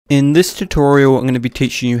In this tutorial, I'm going to be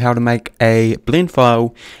teaching you how to make a blend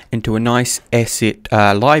file into a nice asset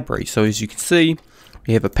library. So as you can see,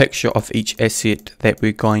 we have a picture of each asset that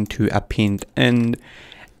we're going to append in,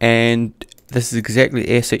 and this is exactly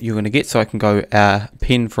the asset you're going to get. So I can go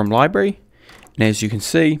append from library, and as you can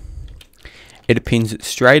see, it appends it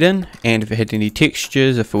straight in. And if it had any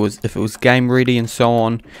textures, if it was game ready and so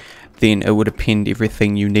on, then it would append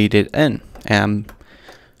everything you needed in.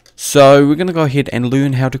 So we're going to go ahead and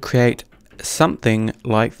learn how to create something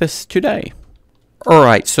like this today.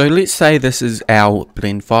 Alright, so let's say this is our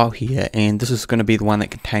blend file here, and this is going to be the one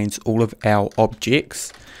that contains all of our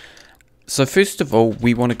objects. So first of all,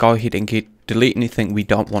 we want to go ahead and delete anything we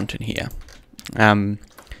don't want in here.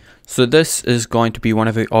 So this is going to be one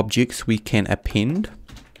of the objects we can append.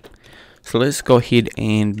 So let's go ahead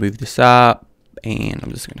and move this up, and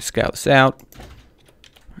I'm just going to scale this out.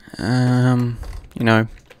 You know,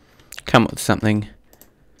 come up with something.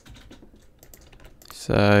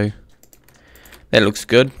 So that looks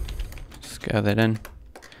good. Scale that in.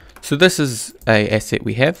 So this is a asset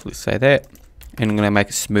we have, let's say that, and I'm going to make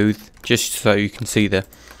it smooth just so you can see the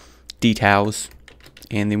details,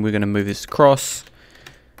 and then we're going to move this across,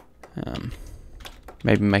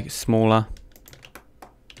 maybe make it smaller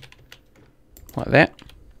like that.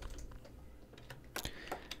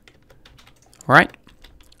 Alright,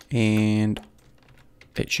 and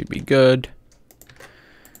that should be good.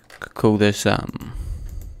 Could call this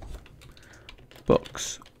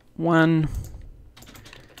box 1,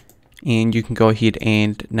 and you can go ahead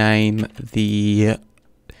and name the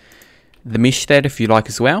mesh that if you like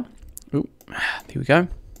as well. Ooh, there we go.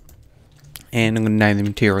 And I'm going to name the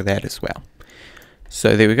material that as well.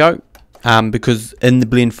 So there we go. Because in the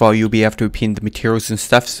blend file you'll be able to append the materials and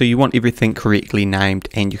stuff, so you want everything correctly named,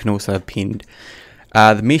 and you can also append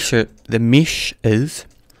the mesh is.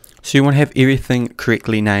 So you want to have everything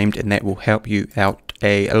correctly named, and that will help you out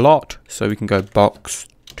a lot. So we can go box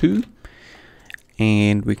 2,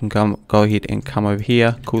 and we can go ahead and come over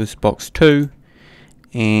here, call this box 2,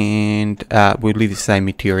 and we'll leave the same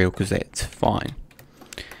material because that's fine.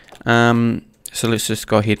 So let's just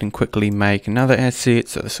go ahead and quickly make another asset.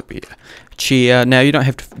 So this will be a chair. Now you don't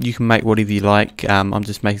have to, you can make whatever you like. I'm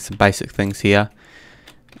just making some basic things here.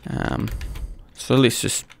 So let's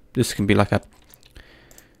just, this can be like a,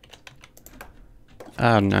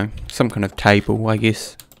 I don't know, some kind of table, I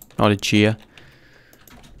guess, not a chair.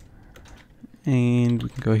 And we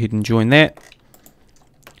can go ahead and join that,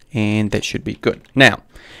 and that should be good. Now,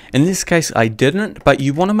 in this case I didn't, but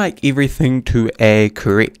you want to make everything to a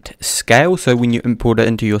correct scale, so when you import it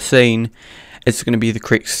into your scene, it's going to be the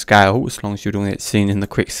correct scale, as long as you're doing that scene in the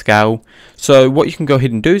correct scale. So what you can go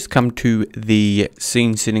ahead and do is come to the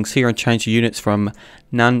scene settings here and change the units from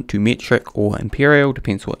none to metric or imperial,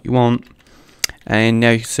 depends what you want. And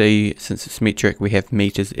now you can see, since it's metric, we have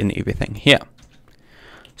meters in everything here.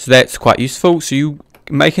 So that's quite useful. So you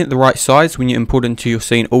making it the right size when you import into your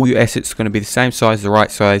scene, all your assets are going to be the same size, the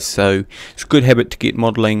right size. So it's a good habit to get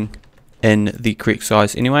modeling in the correct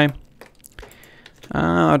size anyway.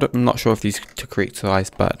 I'm not sure if these are the correct size,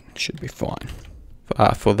 but it should be fine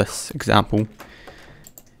for this example.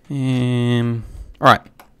 Alright,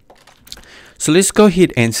 so let's go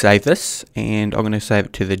ahead and save this, and I'm going to save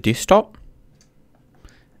it to the desktop.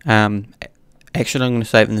 Actually, I'm going to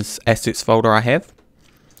save it in this assets folder I have.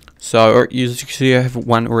 So as you can see, I have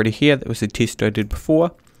one already here. That was the test I did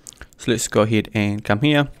before. So let's go ahead and come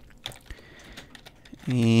here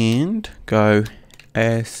and go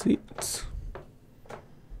assets,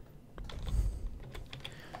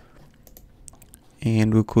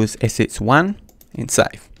 and we'll call this assets 1 and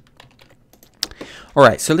save.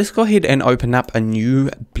 Alright, so let's go ahead and open up a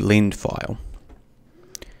new blend file.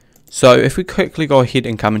 So if we quickly go ahead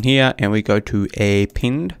and come in here, and we go to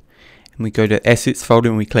append, and we go to assets folder,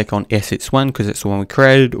 and we click on assets 1 because it's the one we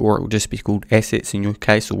created, or it will just be called assets in your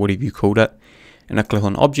case, or whatever you called it. And I click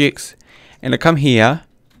on objects, and I come here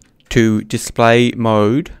to display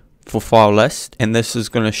mode for file list, and this is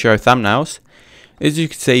going to show thumbnails. As you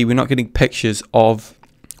can see, we're not getting pictures of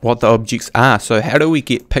what the objects are. So how do we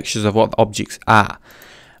get pictures of what the objects are?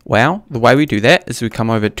 Well, the way we do that is we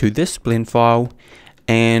come over to this blend file,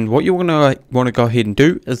 and what you're going to want to go ahead and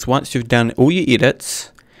do is, once you've done all your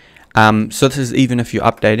edits, so this is even if you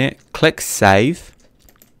update it, click save.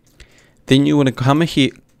 Then you want to come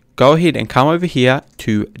here, go ahead and come over here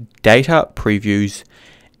to data previews,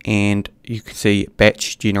 and you can see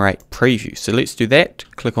batch generate preview. So let's do that.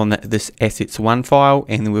 Click on this assets 1 file,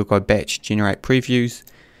 and then we'll go batch generate previews.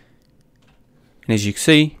 And as you can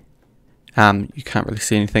see, you can't really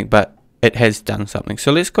see anything, but it has done something.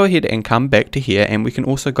 So let's go ahead and come back to here, and we can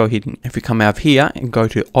also go ahead and if we come out of here and go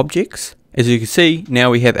to objects, as you can see, now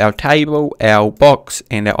we have our table, our box,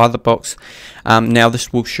 and our other box. Now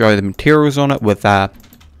this will show the materials on it with I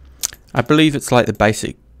believe it's like the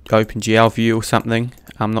basic OpenGL view or something.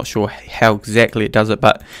 I'm not sure how exactly it does it,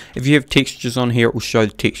 but if you have textures on here, it will show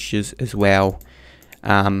the textures as well.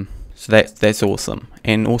 So that's awesome.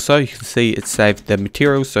 And also you can see it saved the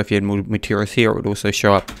materials, so if you had more materials here, it would also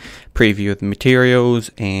show up preview of the materials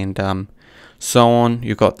and so on.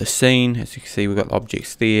 You've got the scene, as you can see we've got the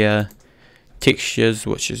objects there, textures,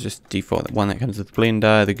 which is just default one that comes with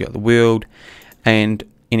Blender, they've got the world and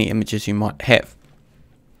any images you might have.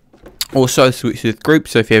 Also switch with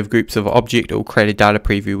groups, so if you have groups of object, it will create a data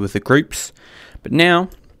preview with the groups. But now,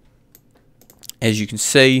 as you can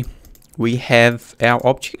see, we have our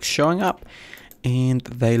objects showing up and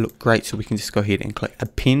they look great, so we can just go ahead and click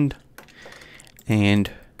append,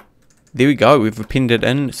 and there we go, we've appended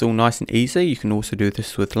in. It's all nice and easy. You can also do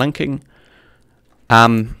this with linking,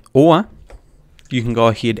 or you can go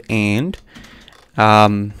ahead and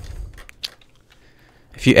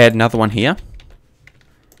if you add another one here,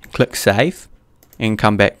 click save and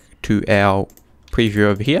come back to our preview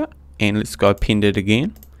over here, and let's go append it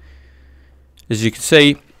again. As you can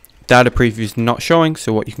see, data preview is not showing,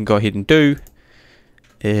 so what you can go ahead and do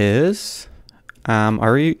is I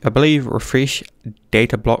believe refresh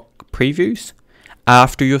data block previews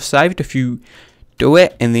after you've saved. If you do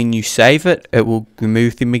it and then you save it, it will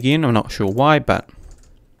remove them again. I'm not sure why, but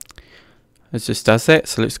it just does that.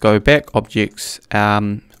 So let's go back, objects.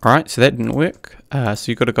 Alright, so that didn't work.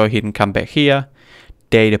 So you've got to go ahead and come back here,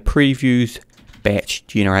 data previews, batch,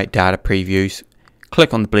 generate data previews,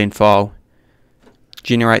 click on the blend file,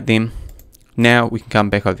 generate them. Now we can come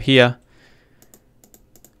back over here,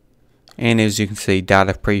 and as you can see,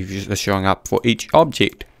 data previews are showing up for each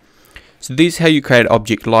object. So this is how you create an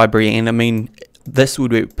object library, and I mean this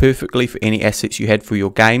would work perfectly for any assets you had for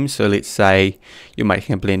your game. So let's say you're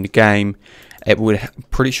making a Blender game, it would, I'm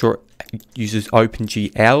pretty sure it uses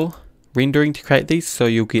OpenGL rendering to create these, so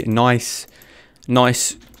you'll get nice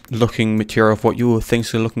looking material of what you think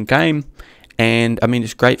is a looking game. And I mean,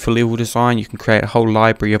 it's great for level design. You can create a whole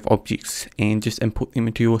library of objects and just input them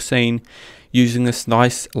into your scene using this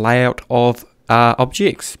nice layout of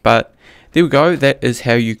objects. But there we go, that is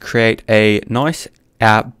how you create a nice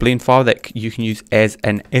blend file that you can use as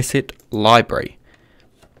an asset library.